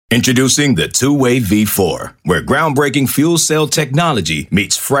Introducing the Two-Way V4, where groundbreaking fuel cell technology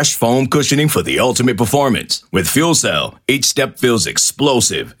meets fresh foam cushioning for the ultimate performance. With Fuel Cell, each step feels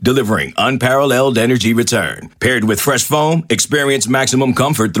explosive, delivering unparalleled energy return. Paired with fresh foam, experience maximum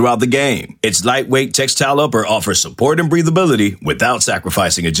comfort throughout the game. Its lightweight textile upper offers support and breathability without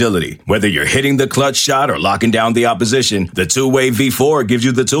sacrificing agility. Whether you're hitting the clutch shot or locking down the opposition, the Two-Way V4 gives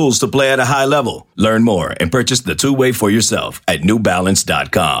you the tools to play at a high level. Learn more and purchase the Two-Way for yourself at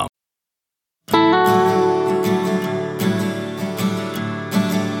newbalance.com.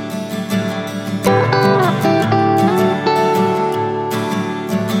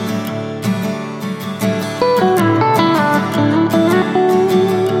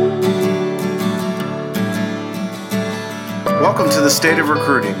 Welcome to the State of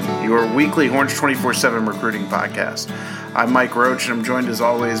Recruiting, your weekly Horns 24/7 recruiting podcast. I'm Mike Roach, and I'm joined as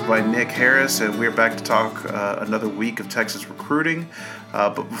always by Nick Harris, and we're back to talk another week of Texas recruiting.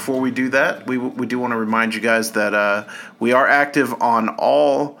 But before we do that, we do want to remind you guys that we are active on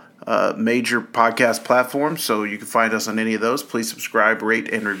all major podcast platforms, so you can find us on any of those. Please subscribe, rate,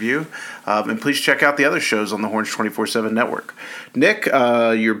 and review. And please check out the other shows on the Horns 24/7 network. Nick,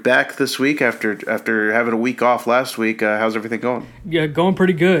 you're back this week after having a week off last week. How's everything going? Yeah, going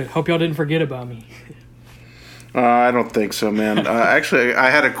pretty good. Hope y'all didn't forget about me. I don't think so, man. Actually,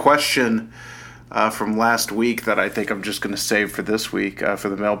 I had a question from last week that I think I'm just going to save for this week for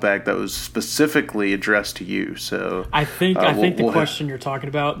the mailbag that was specifically addressed to you. So I think the question you're talking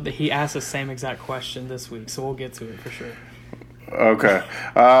about, he asked the same exact question this week, so we'll get to it for sure. Okay,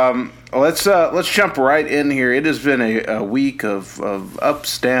 let's jump right in here. It has been a week of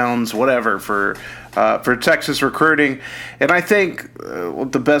ups, downs, whatever for Texas recruiting, and I think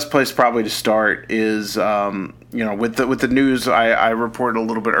the best place probably to start is with the news I reported a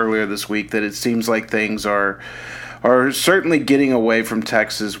little bit earlier this week that it seems like things are certainly getting away from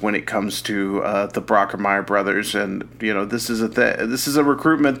Texas when it comes to the Brockermeyer brothers, and this is a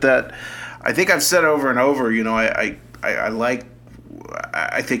recruitment that I think I've said over and over.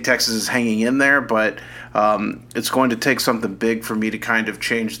 I think Texas is hanging in there, but it's going to take something big for me to kind of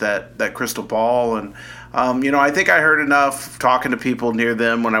change that crystal ball. And, I think I heard enough talking to people near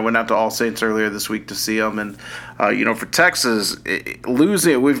them when I went out to All Saints earlier this week to see them. And, for Texas,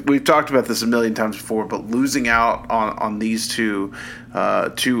 losing, we've talked about this a million times before, but losing out on these two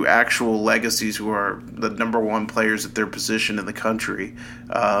actual legacies who are the number one players at their position in the country,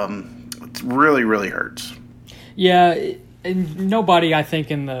 it really, really hurts. Yeah. And nobody, I think,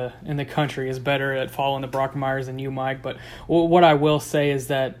 in the country is better at following the Brockmeyers than you, Mike. But what I will say is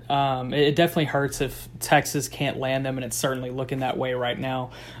that it definitely hurts if Texas can't land them, and it's certainly looking that way right now.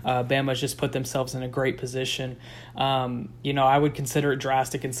 Bama's just put themselves in a great position. I would consider it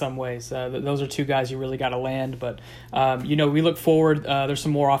drastic in some ways. Those are two guys you really got to land. But we look forward. There's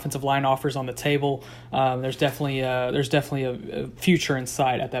some more offensive line offers on the table. There's definitely a future in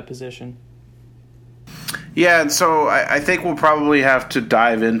sight at that position. Yeah, and so I think we'll probably have to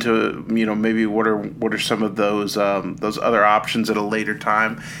dive into maybe what are some of those other options at a later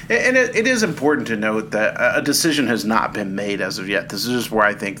time. And it is important to note that a decision has not been made as of yet. This is just where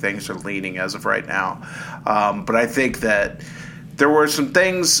I think things are leaning as of right now. But I think that there were some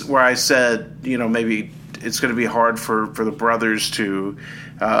things where I said maybe it's going to be hard for the brothers to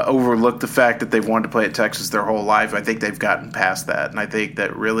overlook the fact that they've wanted to play at Texas their whole life. I think they've gotten past that, and I think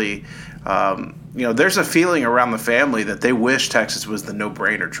that really. There's a feeling around the family that they wish Texas was the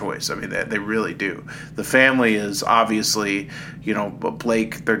no-brainer choice. I mean, they really do. The family is obviously,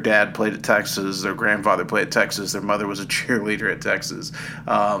 Blake, their dad played at Texas, their grandfather played at Texas, their mother was a cheerleader at Texas.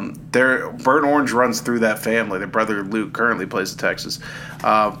 Burnt Orange runs through that family. Their brother Luke currently plays at Texas.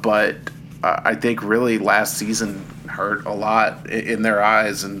 But I think really last season hurt a lot in their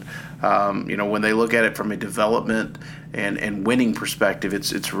eyes, and when they look at it from a development and winning perspective,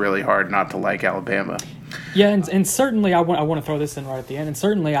 it's really hard not to like Alabama. Yeah, and certainly I want to throw this in right at the end. And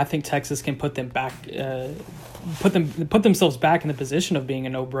certainly I think Texas can put them back, put themselves back in the position of being a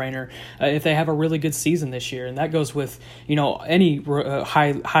no-brainer if they have a really good season this year. And that goes with any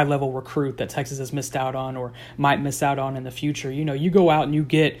high level recruit that Texas has missed out on or might miss out on in the future. You go out and you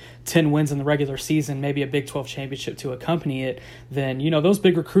get 10 wins in the regular season, maybe a Big 12 championship to accompany it. Then those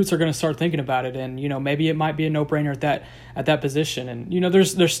big recruits are going to start thinking about it, and maybe it might be a no-brainer at that position. And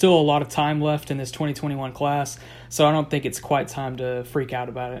there's still a lot of time left in this 2021 class, so I don't think it's quite time to freak out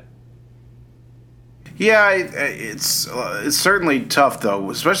about it. Yeah, it's certainly tough, though,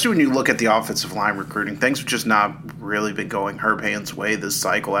 especially when you look at the offensive line recruiting. Things have just not really been going Herb Hand's way this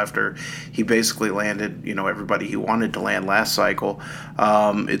cycle after he basically landed, everybody he wanted to land last cycle.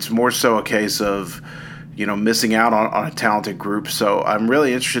 It's more so a case of, missing out on a talented group. So I'm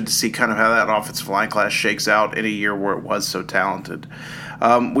really interested to see kind of how that offensive line class shakes out in a year where it was so talented.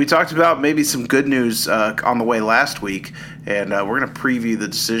 We talked about maybe some good news on the way last week, and we're going to preview the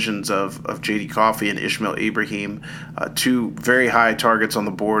decisions of J.D. Coffey and Ishmael Ibrahim, two very high targets on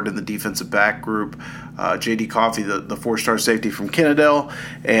the board in the defensive back group. J.D. Coffey, the four-star safety from Kennedale,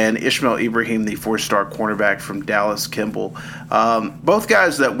 and Ishmael Ibrahim, the four-star cornerback from Dallas Kimball. Both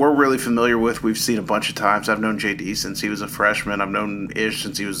guys that we're really familiar with, we've seen a bunch of times. I've known J.D. since he was a freshman. I've known Ish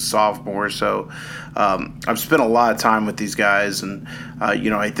since he was a sophomore. So I've spent a lot of time with these guys, and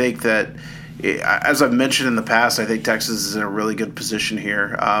I think that, as I've mentioned in the past, I think Texas is in a really good position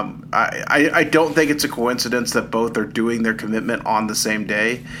here. I don't think it's a coincidence that both are doing their commitment on the same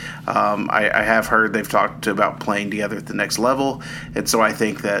day. I have heard they've talked about playing together at the next level, and so I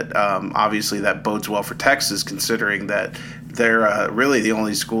think that obviously that bodes well for Texas, considering that they're really the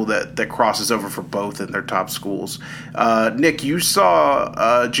only school that crosses over for both in their top schools. Nick, you saw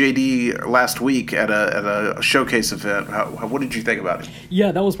JD last week at a showcase event. What did you think about it?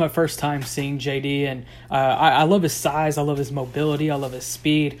 Yeah, that was my first time seeing JD, and I love his size, I love his mobility, I love his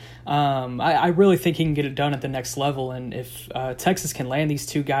speed. I really think he can get it done at the next level, and if Texas can land these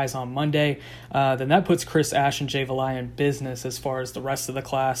two guys on Monday, then that puts Chris Ash and Jay Valai in business as far as the rest of the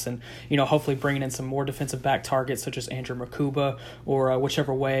class, and hopefully bringing in some more defensive back targets such as Andrew Makuba or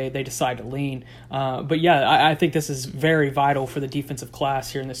whichever way they decide to lean. But yeah, I think this is very vital for the defensive class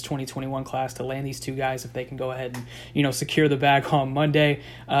here in this 2021 class to land these two guys if they can go ahead and secure the bag on Monday.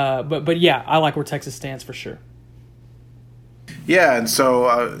 But yeah, I like where Texas stands for sure. Yeah, and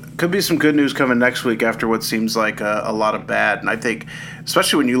so could be some good news coming next week after what seems like a lot of bad. And I think,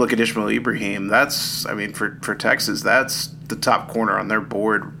 especially when you look at Ishmael Ibrahim, for Texas, that's the top corner on their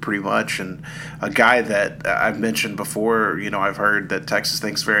board pretty much. And a guy that I've mentioned before, I've heard that Texas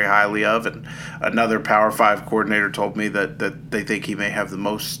thinks very highly of. And another Power 5 coordinator told me that they think he may have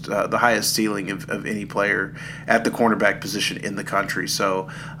the highest ceiling of any player at the cornerback position in the country. So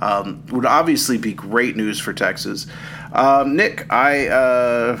would obviously be great news for Texas. Nick,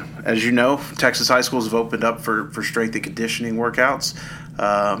 as you know, Texas high schools have opened up for strength and conditioning workouts.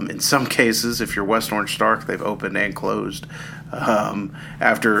 In some cases, if you're West Orange Stark, they've opened and closed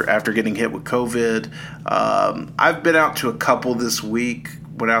after getting hit with COVID. I've been out to a couple this week.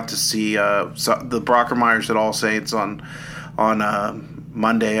 Went out to see the Brockermeyers at All Saints on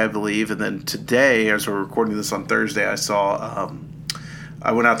Monday, I believe, and then today, as we're recording this on Thursday,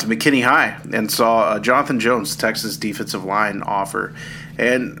 I went out to McKinney High and saw Jonathan Jones, Texas defensive line offer.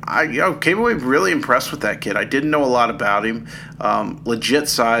 And I came away really impressed with that kid. I didn't know a lot about him. Legit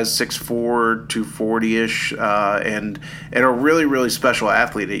size, 6'4", 240-ish, and a really, really special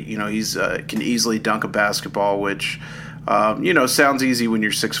athlete. He's can easily dunk a basketball, which sounds easy when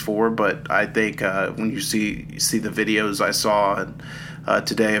you're 6'4", but I think when you see the videos I saw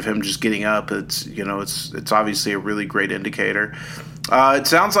today of him just getting up, it's obviously a really great indicator. It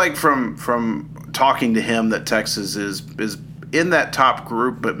sounds like from talking to him that Texas is in that top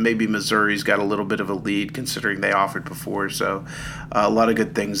group, but maybe Missouri's got a little bit of a lead considering they offered before. So a lot of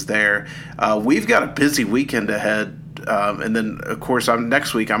good things there. We've got a busy weekend ahead. And then, of course,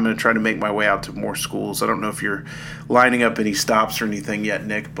 next week I'm going to try to make my way out to more schools. I don't know if you're lining up any stops or anything yet,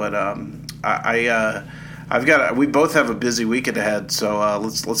 Nick, but we both have a busy weekend ahead. So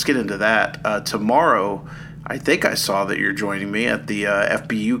let's get into that. Tomorrow, I think I saw that you're joining me at the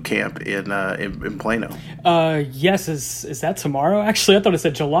FBU camp in Plano. Yes, is that tomorrow? Actually, I thought it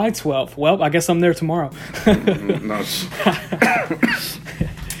said July 12th. Well, I guess I'm there tomorrow. No,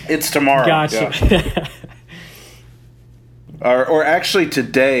 it's tomorrow. Gotcha. Yeah. Or actually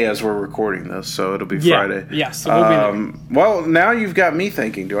today as we're recording this, so it'll be Friday. Yes, so we'll be there. Well, now you've got me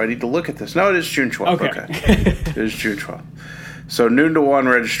thinking, do I need to look at this? No, it is June 12th. Okay. It is June 12th. So noon to 1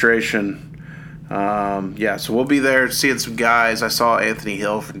 registration. So we'll be there seeing some guys. I saw Anthony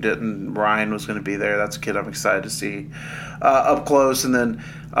Hill from Denton. Ryan was going to be there. That's a kid I'm excited to see up close. And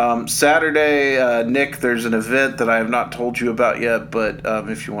then Saturday, Nick, there's an event that I have not told you about yet, but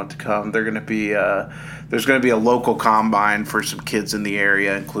if you want to come, there's going to be a local combine for some kids in the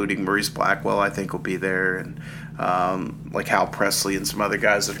area, including Maurice Blackwell, I think, will be there, and like Hal Presley and some other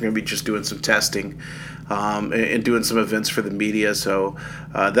guys that are going to be just doing some testing and doing some events for the media. So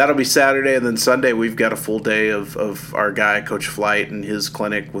that'll be Saturday, and then Sunday we've got a full day of our guy, Coach Flight, and his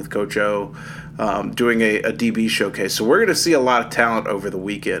clinic with Coach O, doing a DB showcase. So we're going to see a lot of talent over the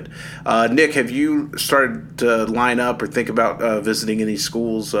weekend. Nick, have you started to line up or think about visiting any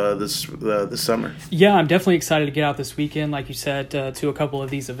schools this summer? Yeah, I'm definitely excited to get out this weekend, like you said, to a couple of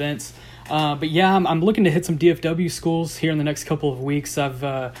these events. But yeah, I'm looking to hit some DFW schools here in the next couple of weeks. I've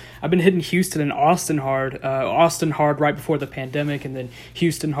been hitting Houston and Austin hard. Austin hard right before the pandemic, and then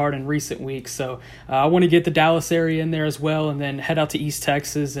Houston hard in recent weeks. So I want to get the Dallas area in there as well, and then head out to East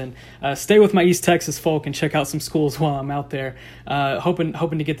Texas and stay with my East Texas folk and check out some schools while I'm out there. Hoping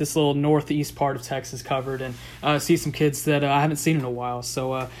to get this little northeast part of Texas covered and see some kids that I haven't seen in a while.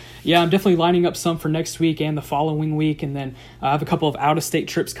 So yeah, I'm definitely lining up some for next week and the following week, and then I have a couple of out-of-state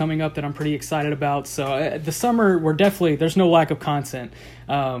trips coming up that I'm pretty excited about. So the summer, there's no lack of content.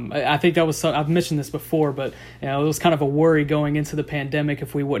 I think that was I've mentioned this before, but it was kind of a worry going into the pandemic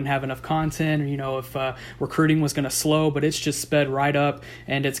if we wouldn't have enough content, or if recruiting was going to slow. But it's just sped right up,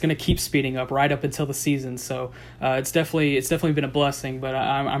 and it's going to keep speeding up right up until the season. So it's definitely been a blessing. But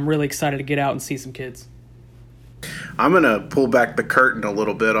I'm really excited to get out and see some kids. I'm going to pull back the curtain a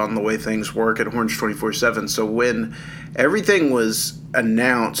little bit on the way things work at Horns 24/7. So when everything was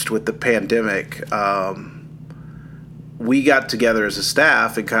announced with the pandemic, we got together as a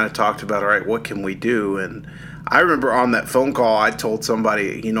staff and kind of talked about, all right, what can we do? And I remember on that phone call, I told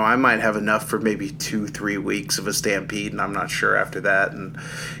somebody, I might have enough for maybe 2-3 weeks of a stampede, and I'm not sure after that. And,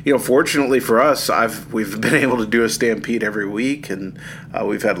 fortunately for us, we've been able to do a stampede every week, and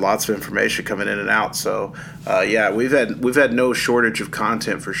we've had lots of information coming in and out. So, yeah, we've had no shortage of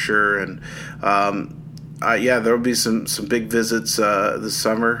content for sure. And, yeah, there will be some big visits this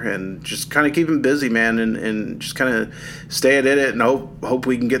summer, and just kind of keep them busy, man, and just kind of stay at it and hope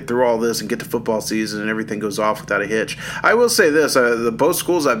we can get through all this and get to football season and everything goes off without a hitch. I will say this: both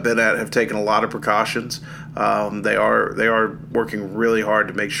schools I've been at have taken a lot of precautions. They are working really hard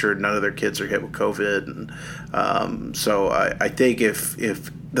to make sure none of their kids are hit with COVID, and so I think if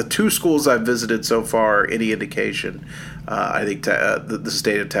the two schools I've visited so far are any indication, I think the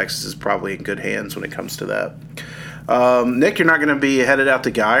state of Texas is probably in good hands when it comes to that. Nick, you're not going to be headed out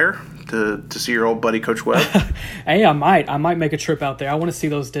to Geyer to see your old buddy Coach Webb? Hey, I might make a trip out there. I want to see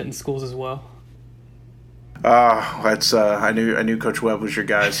those Denton schools as well. I knew Coach Webb was your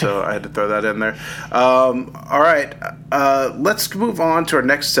guy, so I had to throw that in there. All right, let's move on to our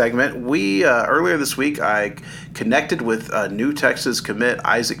next segment. We earlier this week I connected with new Texas commit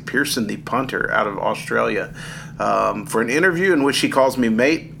Isaac Pearson, the punter out of Australia, for an interview in which he calls me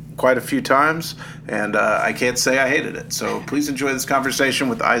mate quite a few times, and I can't say I hated it. So please enjoy this conversation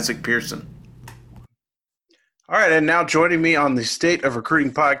with Isaac Pearson. All right, and now joining me on the State of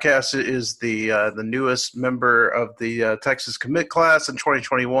Recruiting podcast is the newest member of the Texas commit class in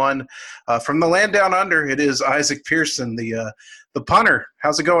 2021. From the land down under, it is Isaac Pearson, the punter.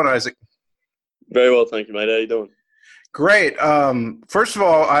 How's it going, Isaac? Very well, thank you, mate. How you doing? Great. First of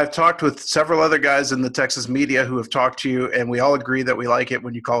all, I've talked with several other guys in the Texas media who have talked to you, and we all agree that we like it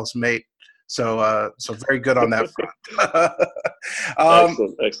when you call us mate. So very good on that front.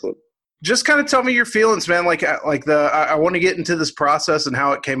 Excellent. Just kind of tell me your feelings, man. I want to get into this process and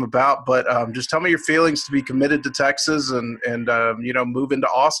how it came about, but just tell me your feelings to be committed to Texas and move into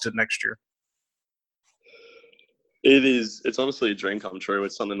Austin next year. It's honestly a dream come true.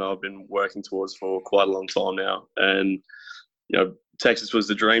 It's something I've been working towards for quite a long time now. And, Texas was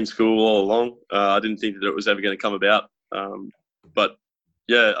the dream school all along. I didn't think that it was ever going to come about. But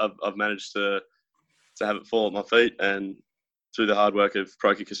yeah, I've managed to have it fall at my feet, and through the hard work of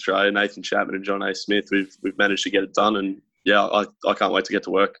Pro Kick Australia, Nathan Chapman and John A. Smith, we've managed to get it done. And yeah, I can't wait to get to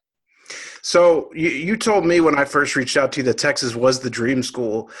work. So you told me when I first reached out to you that Texas was the dream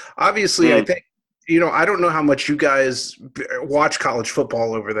school. Obviously, I think, I don't know how much you guys watch college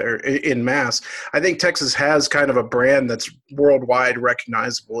football over there in mass. I think Texas has kind of a brand that's worldwide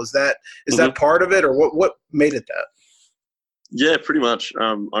recognizable. Is that part of it, or what made it that? Yeah, pretty much.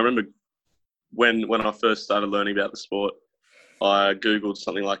 I remember when I first started learning about the sport, I Googled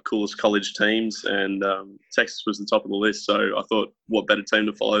something like coolest college teams, and Texas was the top of the list. So I thought, what better team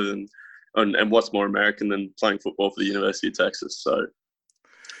to follow and what's more American than playing football for the University of Texas? So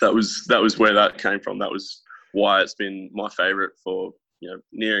that was where that came from. That was why it's been my favorite for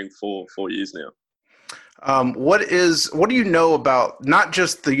nearing 4 years now. What do you know about not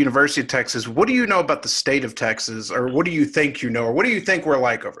just the University of Texas? What do you know about the state of Texas, or what do you think or what do you think we're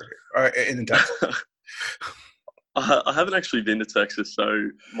like over here in Texas? I haven't actually been to Texas, so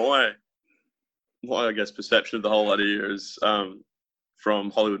my I guess perception of the whole idea is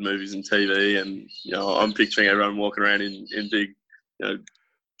from Hollywood movies and TV, and I'm picturing everyone walking around in big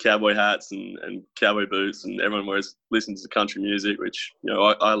cowboy hats and cowboy boots, and everyone listens to country music, which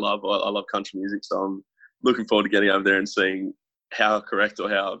I love. I love country music, so I'm looking forward to getting over there and seeing how correct or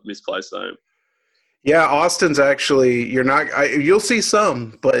how misplaced I am. Yeah, Austin's actually you'll see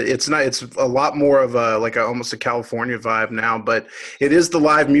some, but it's not. It's a lot more of a almost a California vibe now. But it is the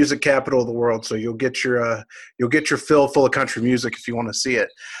live music capital of the world, so you'll get your fill full of country music if you want to see it.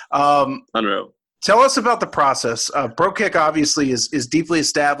 Um, Unreal. Tell us about the process. ProKick obviously is deeply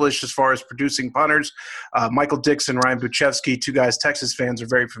established as far as producing punters. Michael Dixon, Ryan Buchevsky, two guys Texas fans are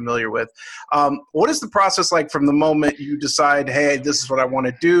very familiar with. What is the process like from the moment you decide, hey, this is what I want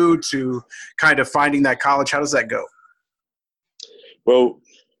to do, to kind of finding that college? How does that go? Well,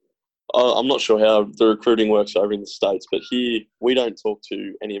 I'm not sure how the recruiting works over in the States, but here we don't talk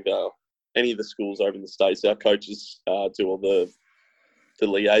to any of the schools over in the States. Our coaches do all the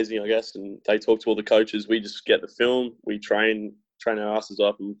liaising, I guess, and they talk to all the coaches. We just get the film, we train our asses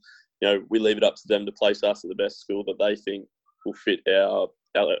up, and we leave it up to them to place us at the best school that they think will fit our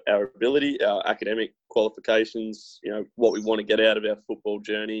ability, our academic qualifications, what we want to get out of our football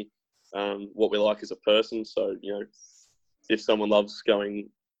journey, what we like as a person. So, if someone loves going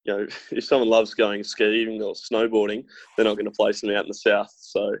skiing or snowboarding, they're not going to place them out in the south.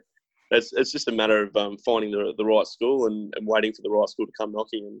 So it's just a matter of finding the right school and waiting for the right school to come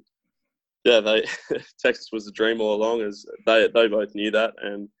knocking. And yeah, Texas was the dream all along, as they both knew that.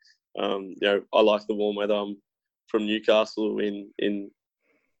 And I like the warm weather. I'm from Newcastle in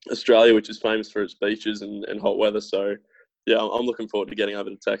Australia, which is famous for its beaches and hot weather. So yeah, I'm looking forward to getting over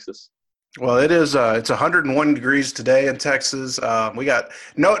to Texas. Well, it is. It's 101 degrees today in Texas. We got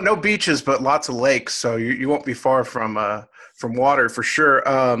no beaches, but lots of lakes, so you won't be far from water for sure.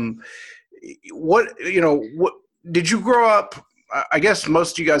 What did you grow up? I guess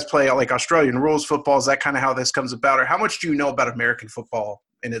most of you guys play like Australian rules football. Is that kind of how this comes about, or how much do you know about American football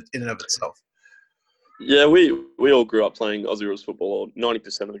in and of itself? Yeah, we all grew up playing Aussie rules football, or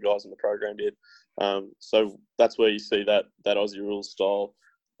 90% of the guys in the program did. So that's where you see that Aussie rules style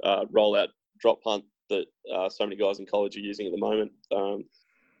rollout drop punt that so many guys in college are using at the moment. And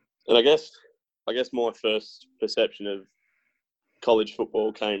I guess my first perception of college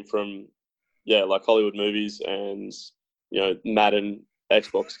football came from like Hollywood movies and Madden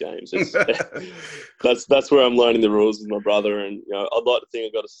Xbox games. That's where I'm learning the rules with my brother, and I'd like to think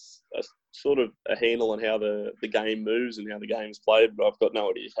I've got a sort of a handle on how the game moves and how the game's played, but I've got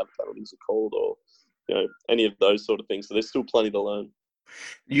no idea how the penalties are called or any of those sort of things. So there's still plenty to learn.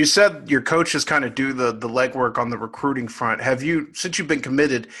 You said your coaches kind of do the legwork on the recruiting front. Have you, since you've been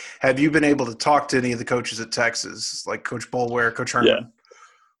committed, have you been able to talk to any of the coaches at Texas, like Coach Boulware, Coach Herman?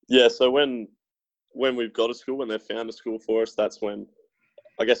 Yeah. So when we've got a school, when they've found a school for us, that's when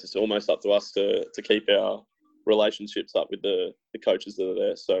I guess it's almost up to us to keep our relationships up with the coaches that are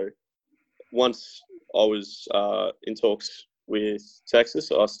there. So once I was in talks with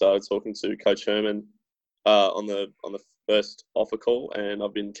Texas, I started talking to Coach Herman on the first offer call, and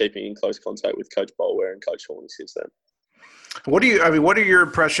I've been keeping in close contact with Coach Boulware and Coach Horney since then. What are your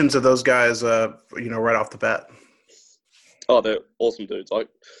impressions of those guys? Right off the bat. Oh, they're awesome dudes.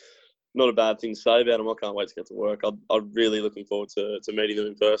 Not a bad thing to say about them. I can't wait to get to work. I'm really looking forward to meeting them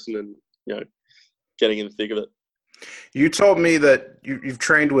in person and getting in the thick of it. You told me that you've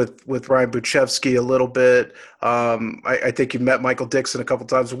trained with Ryan Buchevsky a little bit. I think you've met Michael Dixon a couple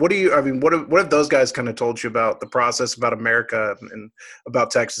times. What have those guys kind of told you about the process, about America, and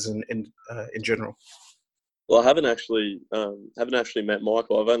about Texas in general? Well, I haven't actually met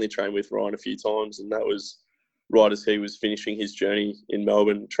Michael. I've only trained with Ryan a few times, and that was right as he was finishing his journey in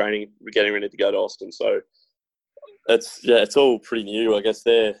Melbourne, training, getting ready to go to Austin. So it's all pretty new. I guess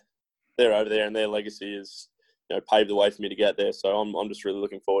they're over there, and their legacy is paved the way for me to get there. So I'm just really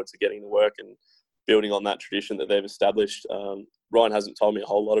looking forward to getting to work and building on that tradition that they've established. Ryan hasn't told me a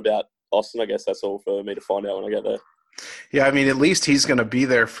whole lot about Austin. I guess that's all for me to find out when I get there. Yeah, I mean, at least he's going to be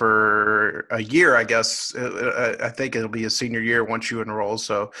there for a year, I guess. I think it'll be his senior year once you enroll.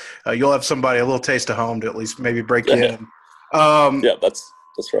 So you'll have somebody, a little taste of home to at least maybe break you in. Yeah, that's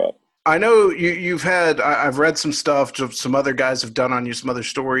right. I know you've had – I've read some stuff some other guys have done on you, some other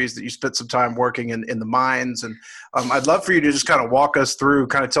stories that you spent some time working in the mines. And I'd love for you to just kind of walk us through,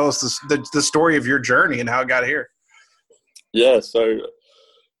 kind of tell us the story of your journey and how it got here. Yeah, so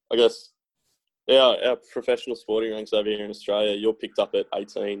I guess our professional sporting ranks over here in Australia, you're picked up at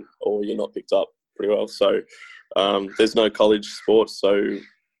 18 or you're not picked up pretty well. So there's no college sports. So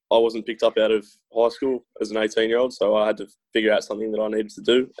I wasn't picked up out of high school as an 18-year-old, so I had to figure out something that I needed to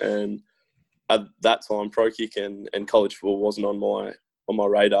do. And at that time, pro kick and college football wasn't on my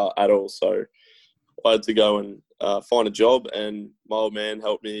radar at all. So I had to go and find a job, and my old man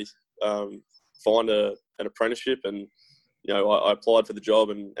helped me find an apprenticeship. And I applied for the job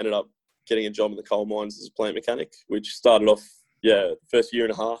and ended up getting a job in the coal mines as a plant mechanic, which started off the first year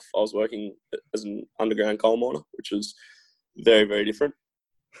and a half, I was working as an underground coal miner, which was very, very different.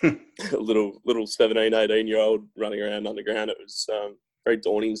 A little 17, 18-year-old running around underground. It was very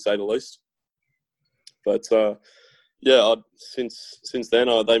daunting, to say the least. But, since then,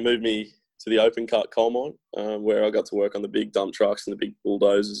 they moved me to the open cut coal mine, where I got to work on the big dump trucks and the big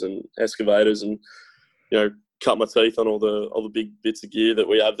bulldozers and excavators, and cut my teeth on all the big bits of gear that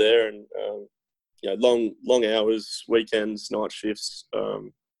we have there, and long hours, weekends, night shifts,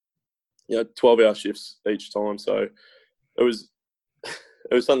 12-hour shifts each time. So it was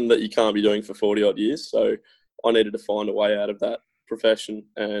something that you can't be doing for 40 odd years. So I needed to find a way out of that profession,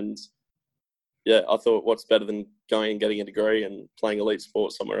 and I thought, what's better than going and getting a degree and playing elite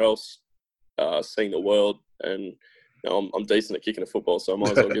sport somewhere else, seeing the world. And I'm decent at kicking a football, so I might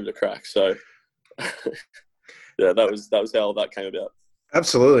as well give it a crack. So that was how that came about.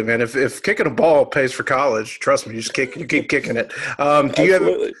 Absolutely, man. If kicking a ball pays for college, trust me, you keep kicking it.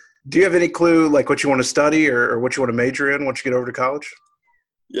 Do you have any clue like what you want to study or what you want to major in once you get over to college?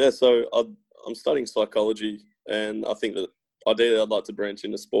 Yeah, so I'm studying psychology, and I think that ideally I'd like to branch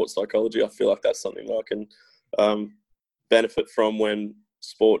into sports psychology. I feel like that's something that I can benefit from when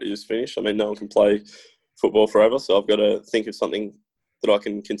sport is finished. I mean, no one can play football forever, so I've got to think of something that I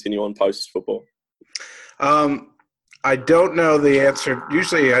can continue on post-football. I don't know the answer.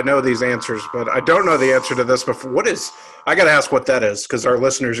 Usually I know these answers, but I don't know the answer to this before. I got to ask what that is, because our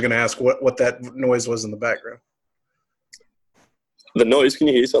listeners are going to ask what that noise was in the background. The noise? Can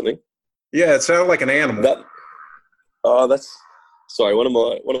you hear something? Yeah, it sounded like an animal. Sorry. One of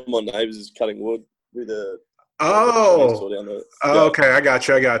my neighbours is cutting wood with a. Okay. I got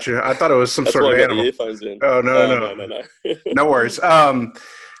you. I thought it was some sort of animal. The earphones in. Oh no. No worries.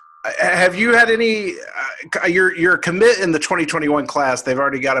 Have you had any? You're a commit in the 2021 class. They've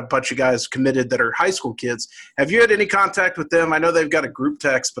already got a bunch of guys committed that are high school kids. Have you had any contact with them? I know they've got a group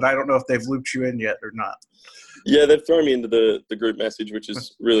text, but I don't know if they've looped you in yet or not. Yeah, they've thrown me into the group message, which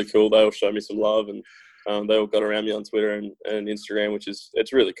is really cool. They all show me some love, and they all got around me on Twitter and Instagram,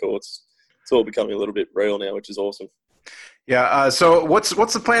 it's really cool. It's all becoming a little bit real now, which is awesome. Yeah. So what's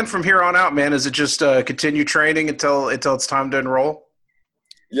the plan from here on out, man? Is it just continue training until it's time to enroll?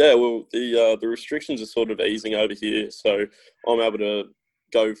 Yeah. Well, the restrictions are sort of easing over here, so I'm able to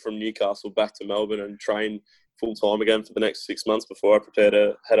go from Newcastle back to Melbourne and train full time again for the next 6 months before I prepare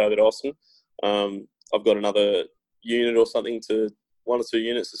to head over to Austin. I've got another unit or something 1 or 2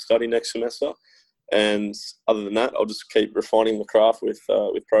 units to study next semester. And other than that, I'll just keep refining my craft with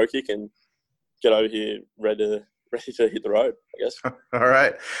Pro Kick and get over here ready to hit the road, I guess. All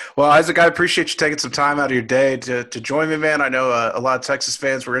right. Well, Isaac, I appreciate you taking some time out of your day to join me, man. I know a lot of Texas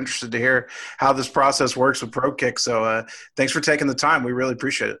fans were interested to hear how this process works with Pro Kick. So thanks for taking the time. We really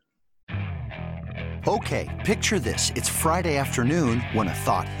appreciate it. Okay, picture this. It's Friday afternoon when a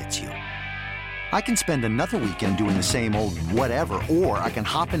thought hits you. I can spend another weekend doing the same old whatever, or I can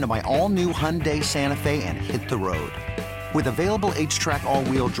hop into my all-new Hyundai Santa Fe and hit the road. With available H-Track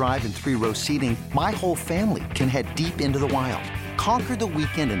all-wheel drive and 3-row seating, my whole family can head deep into the wild. Conquer the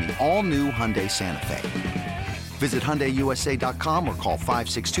weekend in the all-new Hyundai Santa Fe. Visit HyundaiUSA.com or call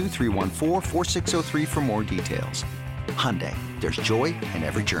 562-314-4603 for more details. Hyundai, there's joy in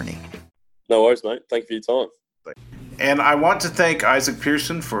every journey. No worries, mate. Thank you for your time. And I want to thank Isaac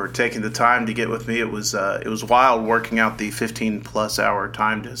Pearson for taking the time to get with me. It was wild working out the 15+ hour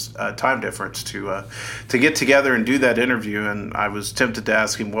time difference to get together and do that interview. And I was tempted to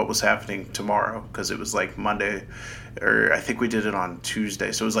ask him what was happening tomorrow, because it was like Monday, or I think we did it on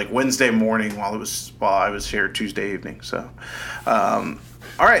Tuesday. So it was like Wednesday morning while I was here Tuesday evening. So, all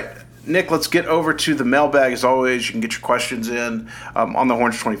right. Nick, let's get over to the mailbag. As always, you can get your questions in on the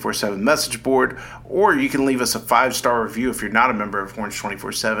Horns 24/7 message board, or you can leave us a 5-star review if you're not a member of Horns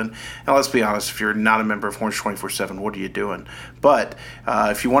 24/7. And let's be honest, if you're not a member of Horns 24/7, what are you doing? But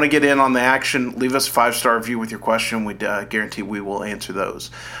if you want to get in on the action, leave us a 5-star review with your question. We guarantee we will answer those.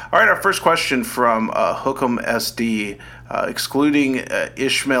 All right, our first question from Hookem SD, excluding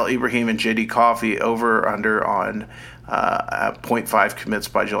Ishmael Ibrahim and JD Coffey, over under on 0.5 commits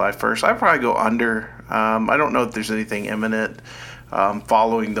by July 1st. I'd probably go under. I don't know if there's anything imminent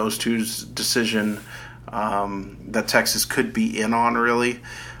following those two's decision that Texas could be in on, really.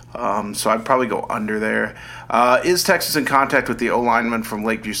 So I'd probably go under there. Is Texas in contact with the O-lineman from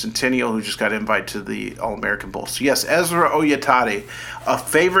Lakeview Centennial who just got invited to the All-American Bowl? So yes, Ezra Oyatade, a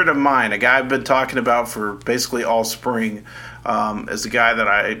favorite of mine, a guy I've been talking about for basically all spring, as a guy that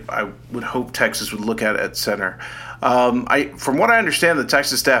I would hope Texas would look at center. From what I understand, the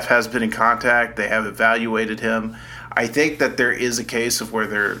Texas staff has been in contact. They have evaluated him. I think that there is a case of where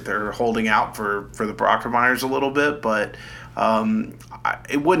they're holding out for the Brockermeyers a little bit, but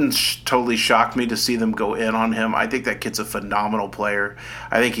It wouldn't totally shock me to see them go in on him. I think that kid's a phenomenal player.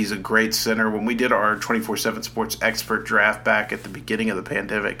 I think he's a great center. When we did our 24/7 Sports Expert draft back at the beginning of the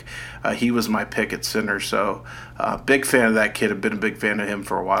pandemic, he was my pick at center. So big fan of that kid. I've been a big fan of him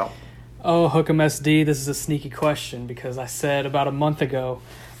for a while. Oh, Hook'em SD, this is a sneaky question because I said about a month ago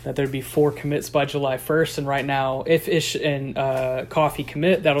that there'd be 4 commits by July 1st, and right now, if Ish and Coffee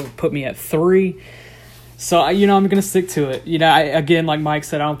commit, that'll put me at 3. So, I'm going to stick to it. Again, like Mike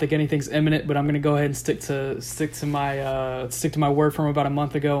said, I don't think anything's imminent, but I'm going to go ahead and stick to my word from about a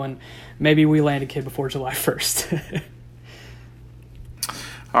month ago, and maybe we land a kid before July 1st.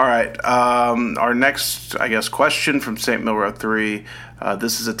 All right. Our next, question from St. Milrow 3.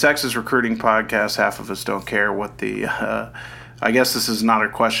 This is a Texas recruiting podcast. Half of us don't care what the I guess this is not a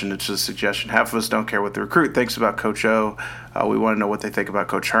question, it's just a suggestion. Half of us don't care what the recruit thinks about Coach O. We want to know what they think about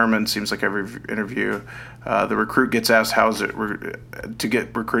Coach Herman. Seems like every interview, the recruit gets asked how is it to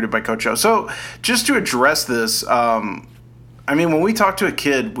get recruited by Coach O. So just to address this, when we talk to a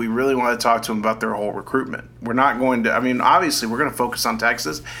kid, we really want to talk to them about their whole recruitment. We're not going to, obviously we're going to focus on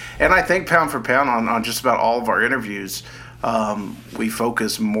Texas. And I think pound for pound on just about all of our interviews, we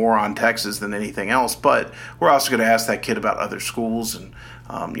focus more on Texas than anything else, but we're also going to ask that kid about other schools and,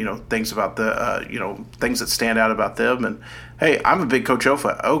 things about the, things that stand out about them. And hey, I'm a big Coach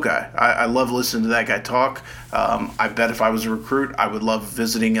O guy. I love listening to that guy talk. I bet if I was a recruit, I would love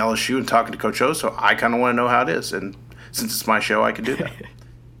visiting LSU and talking to Coach O. So I kind of want to know how it is. And since it's my show, I can do that.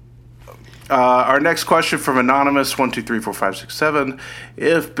 Our next question from Anonymous 1234567.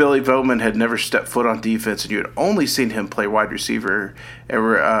 If Billy Bowman had never stepped foot on defense and you had only seen him play wide receiver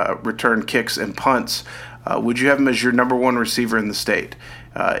and return kicks and punts, would you have him as your number 1 receiver in the state?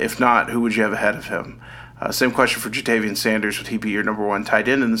 If not, who would you have ahead of him? Same question for Jatavian Sanders. Would he be your number 1 tight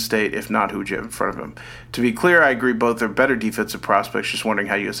end in the state? If not, who would you have in front of him? To be clear, I agree both are better defensive prospects. Just wondering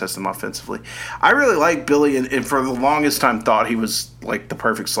how you assess them offensively. I really like Billy, and for the longest time thought he was like the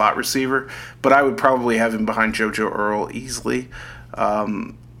perfect slot receiver, but I would probably have him behind JoJo Earle easily. I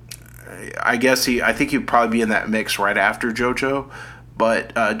think he'd probably be in that mix right after JoJo.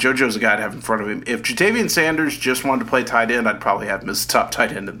 But JoJo's a guy to have in front of him. If Jatavian Sanders just wanted to play tight end, I'd probably have him as the top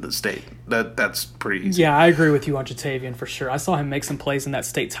tight end in the state. That's pretty easy. Yeah, I agree with you on Jatavian for sure. I saw him make some plays in that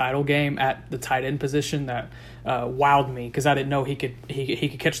state title game at the tight end position that wowed me because I didn't know he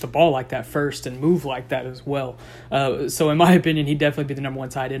could catch the ball like that first and move like that as well. So in my opinion, he'd definitely be the number 1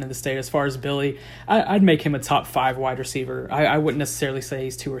 tight end in the state. As far as Billy, I'd make him a top 5 wide receiver. I wouldn't necessarily say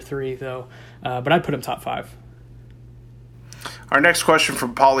he's 2 or 3 though, but I'd put him top 5. Our next question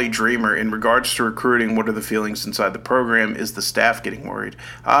from Polly Dreamer. In regards to recruiting, what are the feelings inside the program? Is the staff getting worried?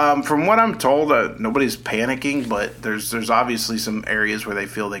 From what I'm told, nobody's panicking, but there's obviously some areas where they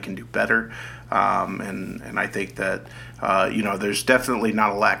feel they can do better. And I think that, there's definitely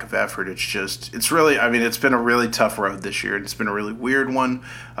not a lack of effort. It's been a really tough road this year. It's been a really weird one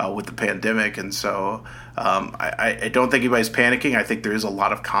with the pandemic. And so I don't think anybody's panicking. I think there is a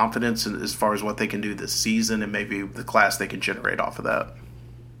lot of confidence as far as what they can do this season and maybe the class they can generate off of that.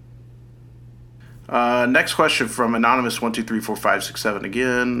 Next question from Anonymous 1234567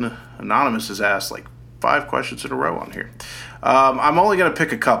 again. Anonymous has asked like 5 questions in a row on here. I'm only going to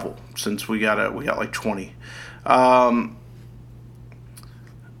pick a couple since we got like 20.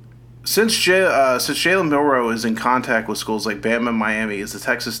 Since Jalen Milrow is in contact with schools like Bama and Miami, is the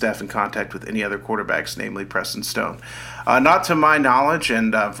Texas staff in contact with any other quarterbacks, namely Preston Stone? Not to my knowledge,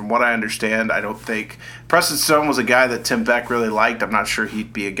 and from what I understand, I don't think Preston Stone was a guy that Tim Beck really liked. I'm not sure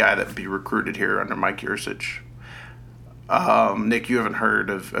he'd be a guy that would be recruited here under Mike Yursich. Nick, you haven't heard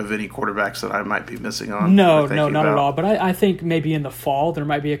of any quarterbacks that I might be missing on? No, not at all. But I think maybe in the fall there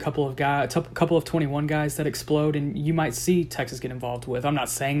might be a couple of 21 guys that explode, and you might see Texas get involved with. I'm not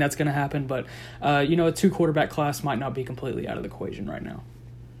saying that's going to happen, but a 2-quarterback class might not be completely out of the equation right now.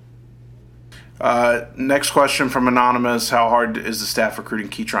 Next question from Anonymous. How hard is the staff recruiting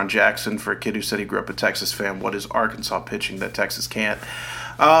Ketron Jackson? For a kid who said he grew up a Texas fan, what is Arkansas pitching that Texas can't?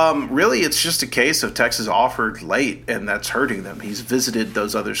 Really, it's just a case of Texas offered late, and that's hurting them. He's visited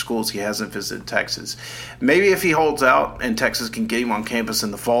those other schools. He hasn't visited Texas. Maybe if he holds out and Texas can get him on campus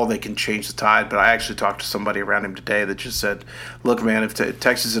in the fall, they can change the tide. But I actually talked to somebody around him today that just said, look, man, if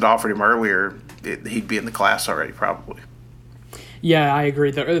Texas had offered him earlier, he'd be in the class already probably. Yeah, I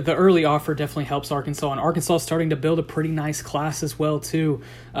agree. The early offer definitely helps Arkansas, and Arkansas is starting to build a pretty nice class as well, too.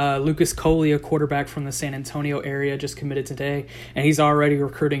 Lucas Coley, a quarterback from the San Antonio area, just committed today, and he's already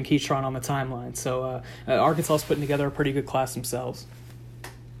recruiting Ketron on the timeline. So Arkansas is putting together a pretty good class themselves.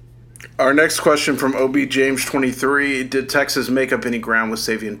 Our next question from OB James 23: did Texas make up any ground with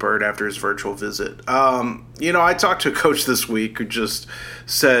Savion Byrd after his virtual visit? I talked to a coach this week who just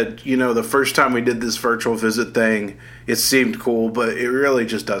said, the first time we did this virtual visit thing, it seemed cool, but it really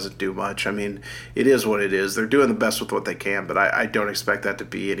just doesn't do much. I mean, it is what it is. They're doing the best with what they can, but I don't expect that to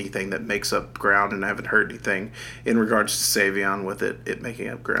be anything that makes up ground, and I haven't heard anything in regards to Savion with it making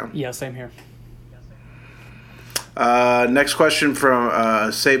up ground. Yeah, same here. Next question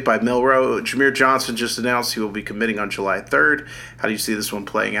from Saved by Milrow. Jameer Johnson just announced he will be committing on July 3rd. How do you see this one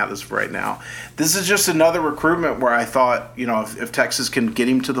playing out as of right now? This is just another recruitment where I thought, if Texas can get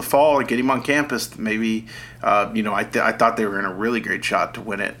him to the fall and get him on campus, maybe, I thought they were in a really great shot to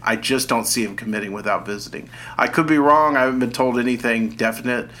win it. I just don't see him committing without visiting. I could be wrong. I haven't been told anything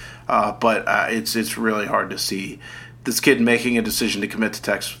definite, but it's really hard to see this kid making a decision to commit to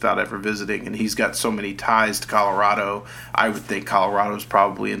Texas without ever visiting, and he's got so many ties to Colorado. I would think Colorado's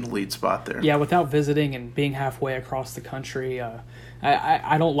probably in the lead spot there. Yeah, without visiting and being halfway across the country,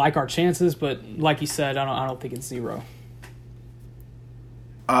 I don't like our chances, but like you said, I don't think it's zero.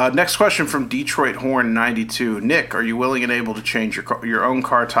 Next question from Detroit Horn 92. Nick, are you willing and able to change your own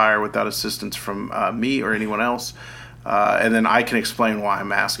car tire without assistance from me or anyone else? And then I can explain why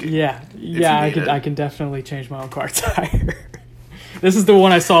I'm asking. Yeah, I can definitely change my own car tire. This is the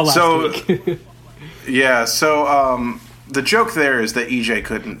one I saw last week. Yeah, so the joke there is that EJ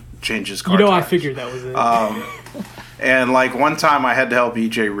couldn't change his car tires. I figured that was it. And one time I had to help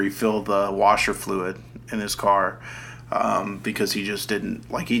EJ refill the washer fluid in his car because he just didn't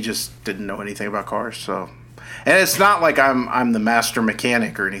know anything about cars. So, and it's not like I'm the master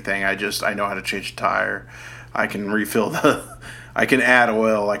mechanic or anything. I know how to change a tire. I can refill I can add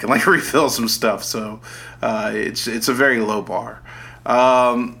oil. I can refill some stuff. So it's a very low bar.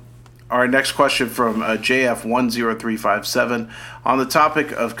 Our next question from JF10357. On the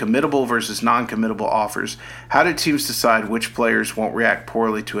topic of committable versus non-committable offers, how do teams decide which players won't react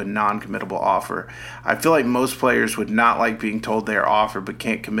poorly to a non-committable offer? I feel like most players would not like being told they are offered but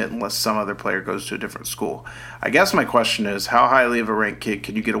can't commit unless some other player goes to a different school. I guess my question is, how highly of a ranked kid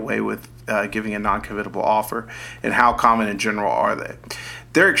can you get away with giving a non-committable offer, and how common in general are they?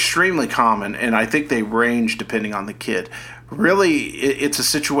 They're extremely common, and I think they range depending on the kid. Really, it's a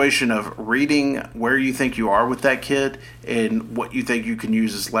situation of reading where you think you are with that kid and what you think you can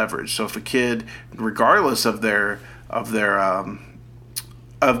use as leverage. So if a kid, regardless of their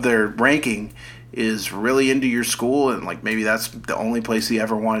ranking, is really into your school and maybe that's the only place he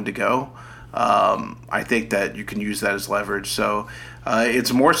ever wanted to go, I think that you can use that as leverage. So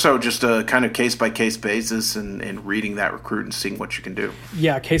it's more so just a kind of case-by-case basis and reading that recruit and seeing what you can do.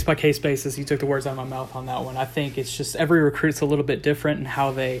 Yeah, case-by-case basis. You took the words out of my mouth on that one. I think it's just every recruit's a little bit different in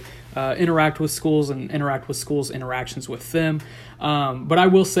how they interact with schools and interact with schools' interactions with them. But I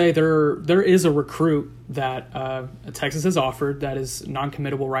will say there is a recruit that Texas has offered that is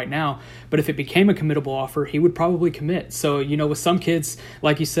non-committable right now. But if it became a committable offer, he would probably commit. So, with some kids,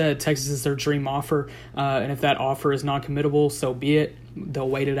 like you said, Texas is their dream offer. And if that offer is non-committable, so be it. They'll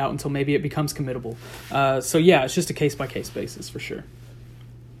wait it out until maybe it becomes committable. So, yeah, it's just a case-by-case basis for sure.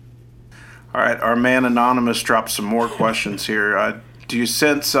 All right, our man Anonymous dropped some more questions here. Do you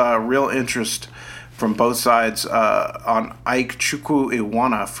sense real interest from both sides on Ike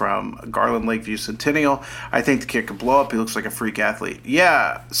Chukwuiwana from Garland Lakeview Centennial? I think the kid could blow up. He looks like a freak athlete.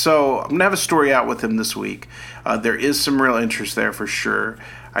 Yeah, so I'm going to have a story out with him this week. There is some real interest there for sure.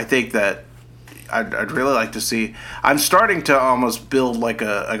 I think that I'd really like to see. I'm starting to almost build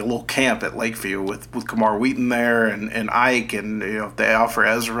a little camp at Lakeview with Kamar Wheaton there and Ike, and if they offer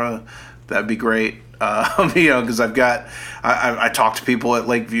Ezra, that'd be great. Because I talk to people at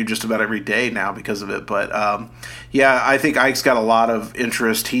Lakeview just about every day now because of it. But I think Ike's got a lot of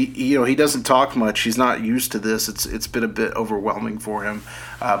interest. He doesn't talk much. He's not used to this. It's been a bit overwhelming for him.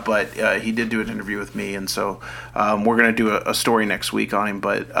 But he did do an interview with me, and so we're going to do a story next week on him.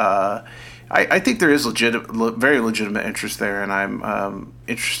 But I think there is very legitimate interest there, and I'm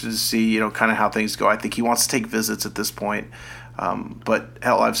interested to see kind of how things go. I think he wants to take visits at this point. But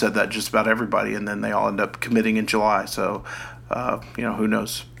hell, I've said that just about everybody, and then they all end up committing in July. So, who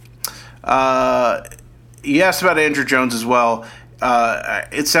knows? He asked about Andrew Jones as well.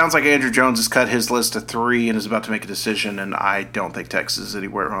 It sounds like Andrew Jones has cut his list to 3 and is about to make a decision, and I don't think Texas is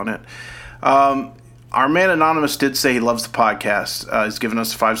anywhere on it. Our man Anonymous did say he loves the podcast. He's given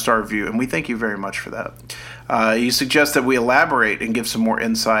us a 5-star review, and we thank you very much for that. He suggests that we elaborate and give some more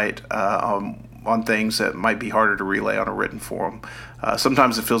insight on things that might be harder to relay on a written form.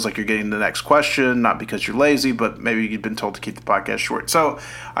 Sometimes it feels like you're getting the next question, not because you're lazy, but maybe you've been told to keep the podcast short. So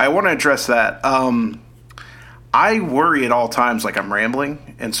I want to address that. I worry at all times like I'm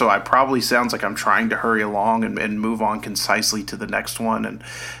rambling, and so I probably sounds like I'm trying to hurry along and move on concisely to the next one. And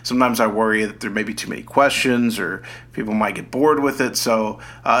sometimes I worry that there may be too many questions or people might get bored with it. So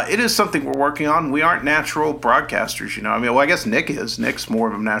it is something we're working on. We aren't natural broadcasters, you know. I mean, well, I guess Nick is. Nick's more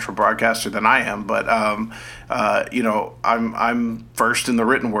of a natural broadcaster than I am, but you know, I'm first in the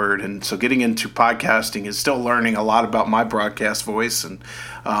written word, and so getting into podcasting is still learning a lot about my broadcast voice and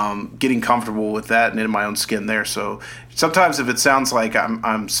getting comfortable with that and in my own skin there. So sometimes if it sounds like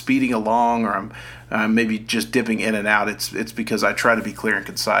I'm speeding along or I'm maybe just dipping in and out, it's because I try to be clear and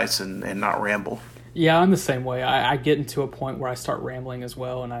concise and not ramble. Yeah, I'm the same way. I get into a point where I start rambling as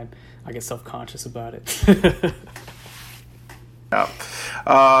well, and I get self-conscious about it. Yeah.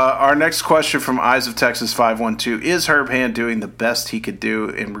 Our next question from Eyes of Texas 512, is Herb Hand doing the best he could do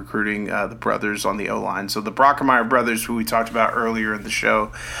in recruiting the brothers on the O-line? So the Brockermeyer brothers, who we talked about earlier in the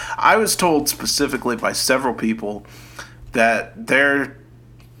show, I was told specifically by several people that their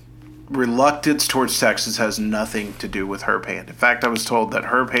reluctance towards Texas has nothing to do with Herb Hand. In fact, I was told that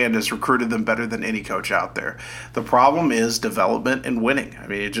Herb Hand has recruited them better than any coach out there. The problem is development and winning. I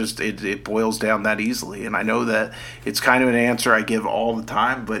mean, it boils down that easily. And I know that it's kind of an answer I give all the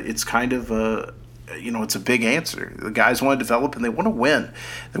time, but it's kind of it's a big answer. The guys want to develop and they want to win.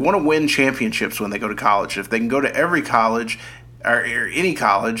 They want to win championships when they go to college. If they can go to every college or any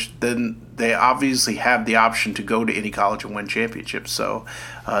college, then they obviously have the option to go to any college and win championships. So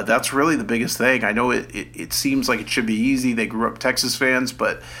that's really the biggest thing. I know it seems like it should be easy. They grew up Texas fans,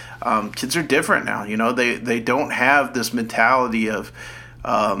 but kids are different now. You know, they don't have this mentality of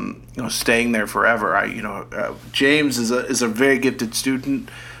staying there forever. James is a very gifted student.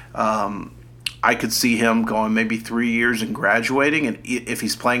 I could see him going maybe 3 years and graduating, and if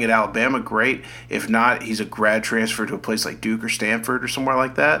he's playing at Alabama, great. If not, he's a grad transfer to a place like Duke or Stanford or somewhere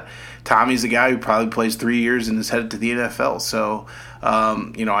like that. Tommy's a guy who probably plays 3 years and is headed to the NFL. So,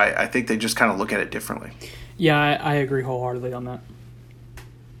 I think they just kind of look at it differently. Yeah, I agree wholeheartedly on that.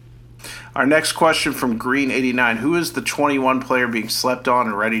 Our next question from Green89, who is the 21 player being slept on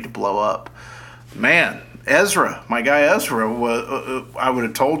and ready to blow up? Man, Ezra, my guy Ezra, I would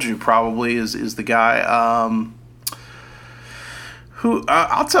have told you probably is the guy who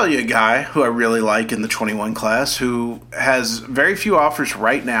I'll tell you a guy who I really like in the 21 class who has very few offers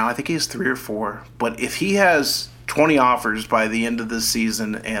right now. I think he has 3 or 4. But if he has 20 offers by the end of the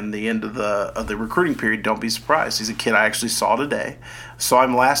season and the end of the recruiting period, don't be surprised. He's a kid I actually saw today. Saw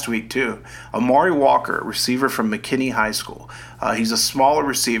him last week too. Amari Walker, receiver from McKinney High School. He's a smaller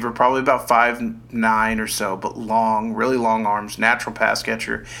receiver, probably about 5'9" or so, but long, really long arms, natural pass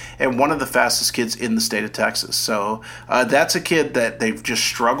catcher, and one of the fastest kids in the state of Texas. So that's a kid that they've just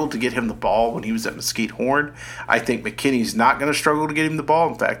struggled to get him the ball when he was at Mesquite Horn. I think McKinney's not going to struggle to get him the ball.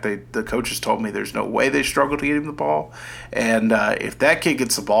 In fact, the coaches told me there's no way they struggle to get him the ball. And if that kid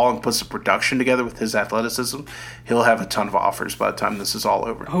gets the ball and puts the production together with his athleticism, he'll have a ton of offers by the time this is all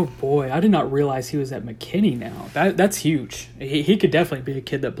over. Oh boy, I did not realize he was at McKinney now. That's huge. He could definitely be a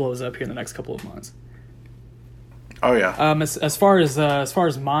kid that blows up here in the next couple of months. Oh yeah. As far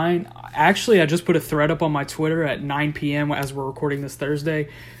as mine, actually, I just put a thread up on my Twitter at 9 p.m. as we're recording this Thursday.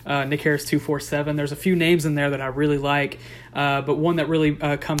 Nick Harris 247. There's a few names in there that I really like, but one that really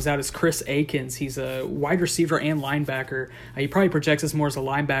comes out is Chris Akins. He's a wide receiver and linebacker. He probably projects us more as a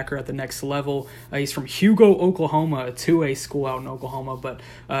linebacker at the next level. He's from Hugo, Oklahoma, a 2A school out in Oklahoma, but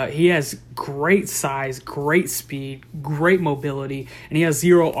he has great size, great speed, great mobility, and he has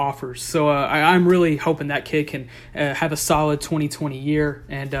 0 offers. So I'm really hoping that kid can have a solid 2020 year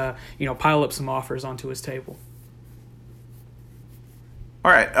and pile up some offers onto his table.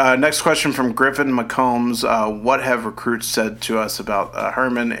 All right, next question from Griffin McCombs. What have recruits said to us about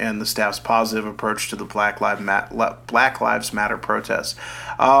Herman and the staff's positive approach to the Black Lives Matter protests?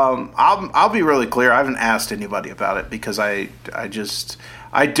 I'll be really clear. I haven't asked anybody about it because I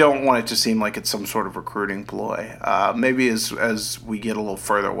don't want it to seem like it's some sort of recruiting ploy. Maybe as we get a little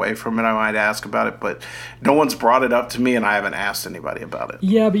further away from it, I might ask about it, but no one's brought it up to me, and I haven't asked anybody about it.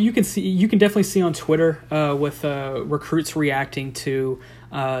 Yeah, but you can definitely see on Twitter with recruits reacting to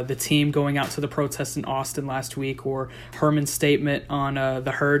the team going out to the protest in Austin last week, or Herman's statement on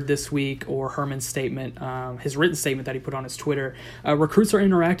the Herd this week, or Herman's statement, his written statement that he put on his Twitter. Recruits are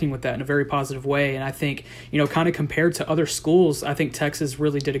interacting with that in a very positive way, and I think, kind of compared to other schools, I think Texas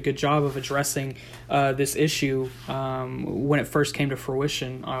really did a good job of addressing this issue when it first came to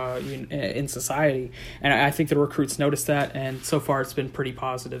fruition in society, and I think the recruits noticed that, and so far it's been pretty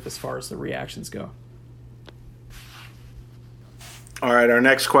positive as far as the reactions go. All right, our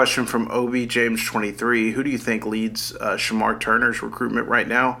next question from Obi James 23. Who do you think leads Shamar Turner's recruitment right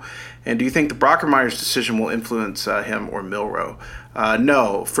now? And do you think the Brockermeyer's decision will influence him or Milroe?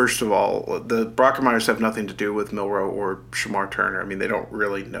 No, first of all, the Brockermeyers have nothing to do with Milroe or Shamar Turner. I mean, they don't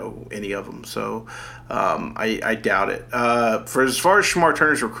really know any of them, so I doubt it. For as far as Shamar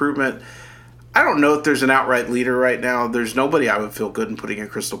Turner's recruitment, I don't know if there's an outright leader right now. There's nobody I would feel good in putting a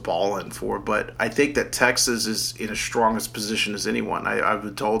crystal ball in for, but I think that Texas is in as strongest position as anyone. I've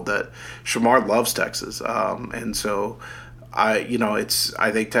been told that Shamar loves Texas, and so I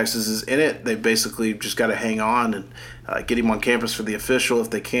think Texas is in it. They basically just got to hang on and get him on campus for the official if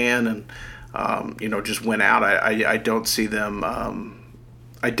they can, and just win out. I don't see them.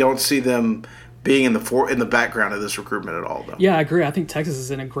 I don't see them being in the background of this recruitment at all, though. Yeah, I agree. I think Texas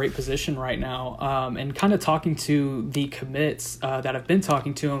is in a great position right now. And kind of talking to the commits that have been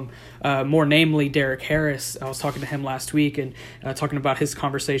talking to him, more namely Derek Harris. I was talking to him last week and talking about his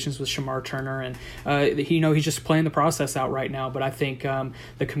conversations with Shamar Turner. And, he's just playing the process out right now. But I think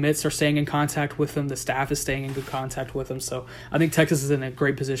the commits are staying in contact with him. The staff is staying in good contact with him. So I think Texas is in a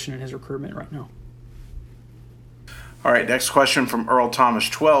great position in his recruitment right now. All right, next question from Earl Thomas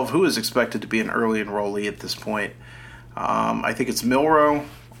 12. Who is expected to be an early enrollee at this point? I think it's Milroe.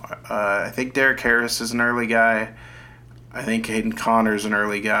 I think Derek Harris is an early guy. I think Hayden Connor is an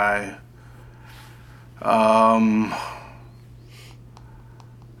early guy. I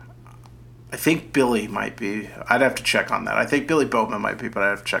think Billy might be. I'd have to check on that. I think Billy Boatman might be, but I'd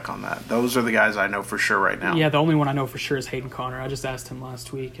have to check on that. Those are the guys I know for sure right now. Yeah, the only one I know for sure is Hayden Connor. I just asked him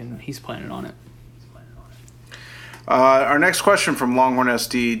last week, and he's planning on it. Our next question from Longhorn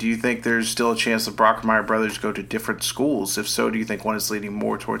SD. Do you think there's still a chance the Brockermeyer brothers go to different schools? If so, do you think one is leaning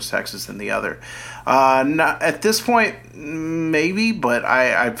more towards Texas than the other? Not, at this point, maybe, but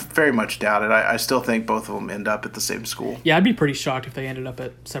I very much doubt it. I still think both of them end up at the same school. Yeah, I'd be pretty shocked if they ended up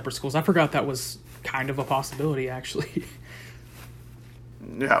at separate schools. I forgot that was kind of a possibility, actually.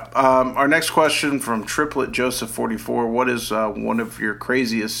 Yeah. Our next question from Triplet Joseph 44. What is one of your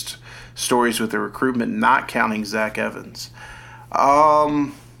craziest stories with the recruitment, not counting Zach Evans?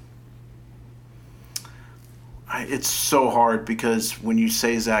 It's so hard because when you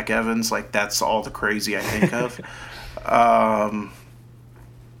say Zach Evans, like that's all the crazy I think of.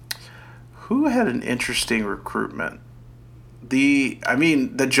 Who had an interesting recruitment? The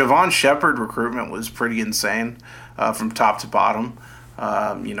Javon Shepard recruitment was pretty insane from top to bottom.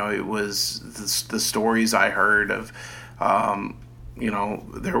 It was the stories I heard of,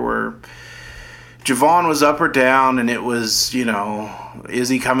 there were, Javon was up or down, and it was, is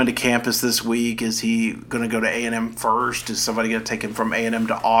he coming to campus this week? Is he going to go to A&M first? Is somebody going to take him from A&M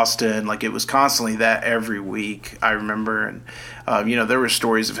to Austin? Like, it was constantly that every week, I remember. And, there were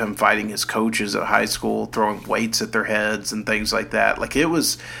stories of him fighting his coaches at high school, throwing weights at their heads and things like that. Like, that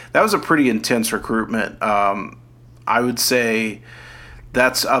was a pretty intense recruitment. I would say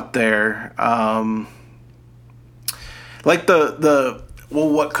that's up there. Like the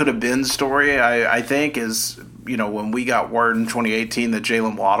what could have been story, I think, is, when we got word in 2018 that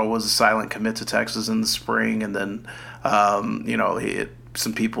Jalen Waddle was a silent commit to Texas in the spring, and then,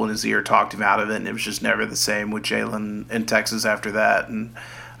 some people in his ear talked him out of it, and it was just never the same with Jalen in Texas after that. And,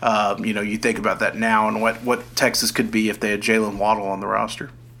 you think about that now and what Texas could be if they had Jalen Waddle on the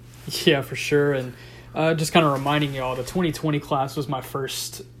roster. Yeah, for sure. And just kind of reminding you all, the 2020 class was my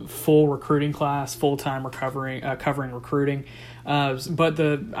first full recruiting class, full-time covering recruiting. But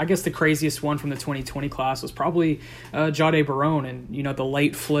I guess the craziest one from the 2020 class was probably Jahdae Barone, and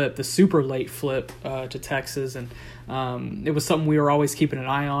the super late flip to Texas, and it was something we were always keeping an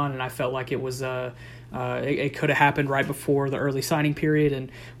eye on, and I felt like it was it could have happened right before the early signing period, and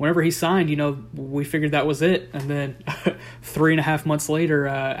whenever he signed, we figured that was it, and then 3.5 months later,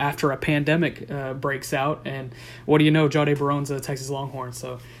 after a pandemic breaks out, and what do you know, Jahdae Barone's a Texas Longhorn,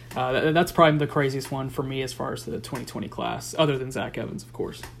 so that's probably the craziest one for me as far as the 2020 class, other than Zach Evans, of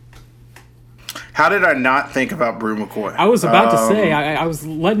course. How did I not think about Bru McCoy? I was about to say, I was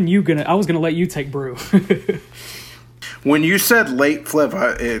gonna let you take Bru. When you said late flip,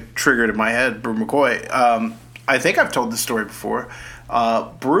 it triggered in my head Bru McCoy. I think I've told this story before.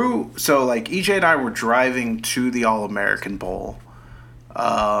 Bru, so like EJ and I were driving to the All-American Bowl,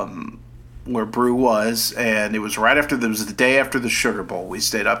 where Bru was, and it was the day after the Sugar Bowl. We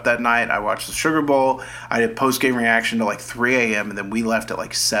stayed up that night. I watched the Sugar Bowl. I did post-game reaction to like 3 a.m., and then we left at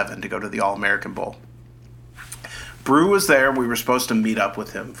like 7 to go to the All-American Bowl. Bru was there. We were supposed to meet up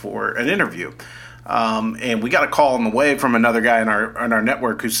with him for an interview. And we got a call on the way from another guy in our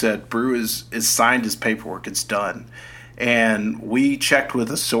network who said Bru is signed his paperwork, it's done. And we checked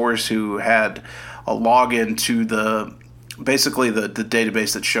with a source who had a login to the basically the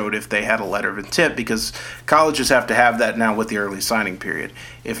database that showed if they had a letter of intent, because colleges have to have that now with the early signing period.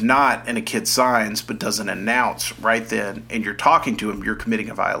 If not, and a kid signs but doesn't announce right then, and you're talking to him, you're committing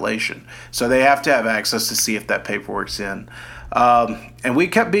a violation. So they have to have access to see if that paperwork's in. And we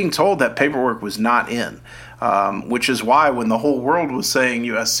kept being told that paperwork was not in, which is why when the whole world was saying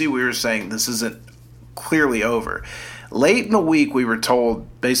USC, we were saying this isn't clearly over. Late in the week, we were told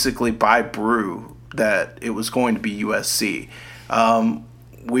basically by Brew that it was going to be USC.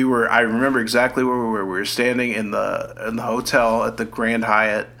 I remember exactly where we were. We were standing in the hotel at the Grand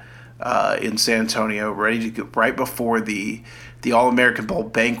Hyatt in San Antonio, ready to go right before the All-American Bowl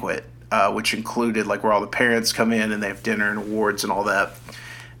banquet, which included like where all the parents come in and they have dinner and awards and all that.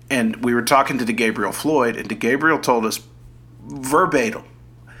 And we were talking to DeGabriel Floyd, and DeGabriel told us verbatim,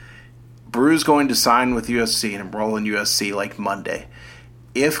 Brew's going to sign with USC and enroll in USC like Monday.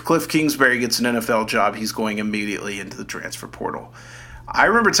 If Cliff Kingsbury gets an NFL job, he's going immediately into the transfer portal. I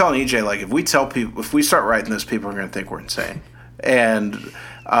remember telling EJ, like, if we start writing this, people are going to think we're insane. And,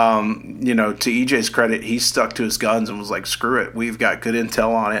 to EJ's credit, he stuck to his guns and was like, screw it. We've got good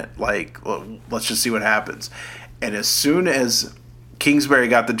intel on it. Like, let's just see what happens. And as soon as Kingsbury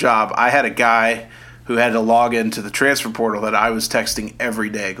got the job, I had a guy who had to log into the transfer portal that I was texting every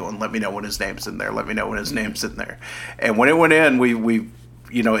day going, let me know when his name's in there. Let me know when his name's in there. And when it went in, we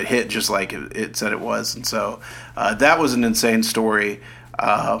it hit just like it said it was. And so that was an insane story.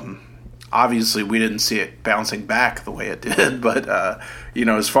 Obviously, we didn't see it bouncing back the way it did. But,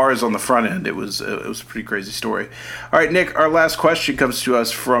 as far as on the front end, it was a pretty crazy story. All right, Nick, our last question comes to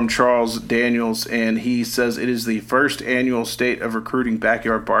us from Charles Daniels, and he says it is the first annual State of Recruiting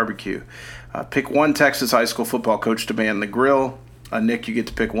Backyard Barbecue. Pick one Texas high school football coach to man the grill. Nick, you get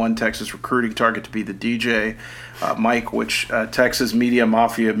to pick one Texas recruiting target to be the DJ. Mike, which Texas Media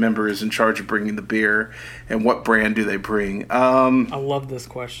Mafia member is in charge of bringing the beer, and what brand do they bring? I love this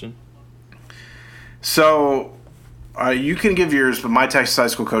question. So you can give yours, but my Texas high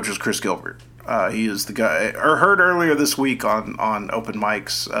school coach was Chris Gilbert. He is the guy. I heard earlier this week on Open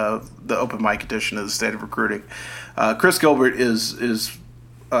Mics, the Open Mic edition of the State of Recruiting. Chris Gilbert is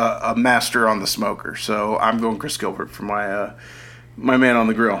a master on the smoker, so I'm going Chris Gilbert for my man on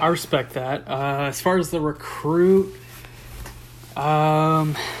the grill. I respect that. As far as the recruit,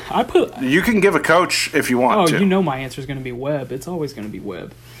 You can give a coach if you want to. Oh, my answer is going to be Webb. It's always going to be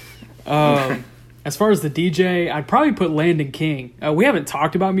Webb. As far as the DJ, I'd probably put Landon King. We haven't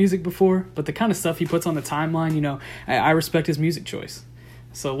talked about music before, but the kind of stuff he puts on the timeline, I respect his music choice.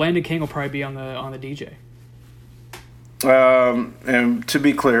 So Landon King will probably be on the DJ. And to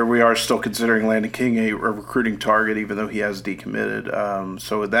be clear, we are still considering Landon King a recruiting target, even though he has decommitted.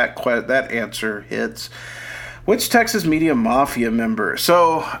 So that answer hits. Which Texas Media Mafia member?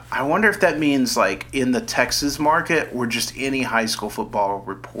 So I wonder if that means like in the Texas market or just any high school football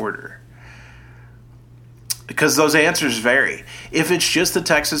reporter. Because those answers vary. If it's just the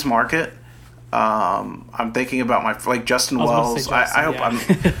Texas market, I'm thinking about Justin Wells. I hope I'm.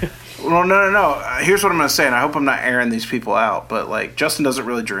 Well, no. Here's what I'm going to say, and I hope I'm not airing these people out. But Justin doesn't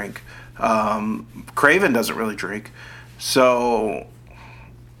really drink. Craven doesn't really drink. So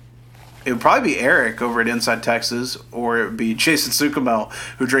it would probably be Eric over at Inside Texas, or it would be Jason Sukamel,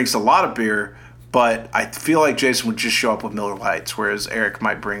 who drinks a lot of beer. But I feel like Jason would just show up with Miller Lights, whereas Eric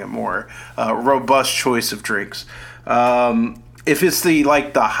might bring a more robust choice of drinks. If it's the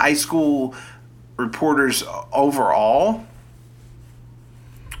high school reporters overall,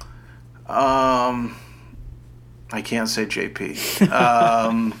 I can't say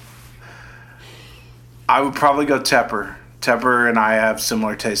JP. I would probably go Tepper. Tepper and I have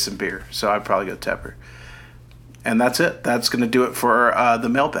similar tastes in beer, so I'd probably go Tepper. And that's it. That's going to do it for the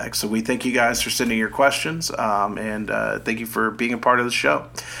mailbag. So we thank you guys for sending your questions, and thank you for being a part of the show.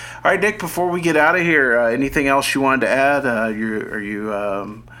 All right, Nick, before we get out of here, anything else you wanted to add?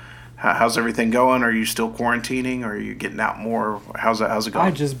 How's everything going? Are you still quarantining? Or are you getting out more? How's it going?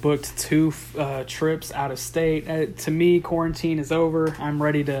 I just booked 2 trips out of state. To me, quarantine is over. I'm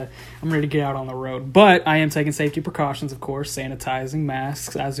ready to get out on the road. But I am taking safety precautions, of course, sanitizing,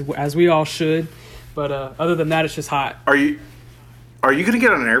 masks, as we all should. But other than that, it's just hot. Are you going to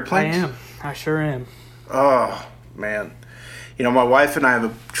get on an airplane? I am. I sure am. Oh, man. My wife and I have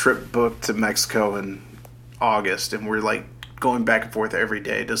a trip booked to Mexico in August, and we're going back and forth every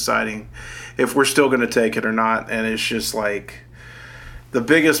day deciding if we're still going to take it or not. And it's just the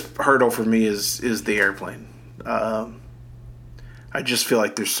biggest hurdle for me is the airplane. I just feel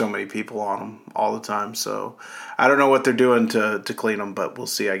like there's so many people on them all the time. So I don't know what they're doing to clean them, but we'll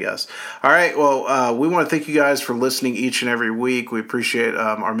see, I guess. All right. Well, we want to thank you guys for listening each and every week. We appreciate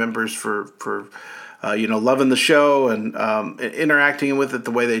our members for loving the show and interacting with it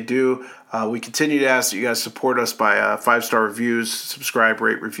the way they do. We continue to ask that you guys support us by 5-star reviews, subscribe,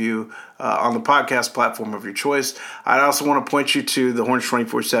 rate, review on the podcast platform of your choice. I also want to point you to the Horns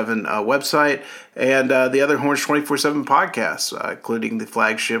 24/7 website and the other Horns 24/7 podcasts, including the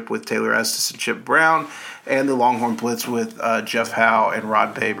Flagship with Taylor Estes and Chip Brown, and the Longhorn Blitz with Jeff Howe and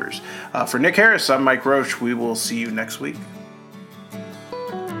Rod Babers. For Nick Harris, I'm Mike Roach. We will see you next week.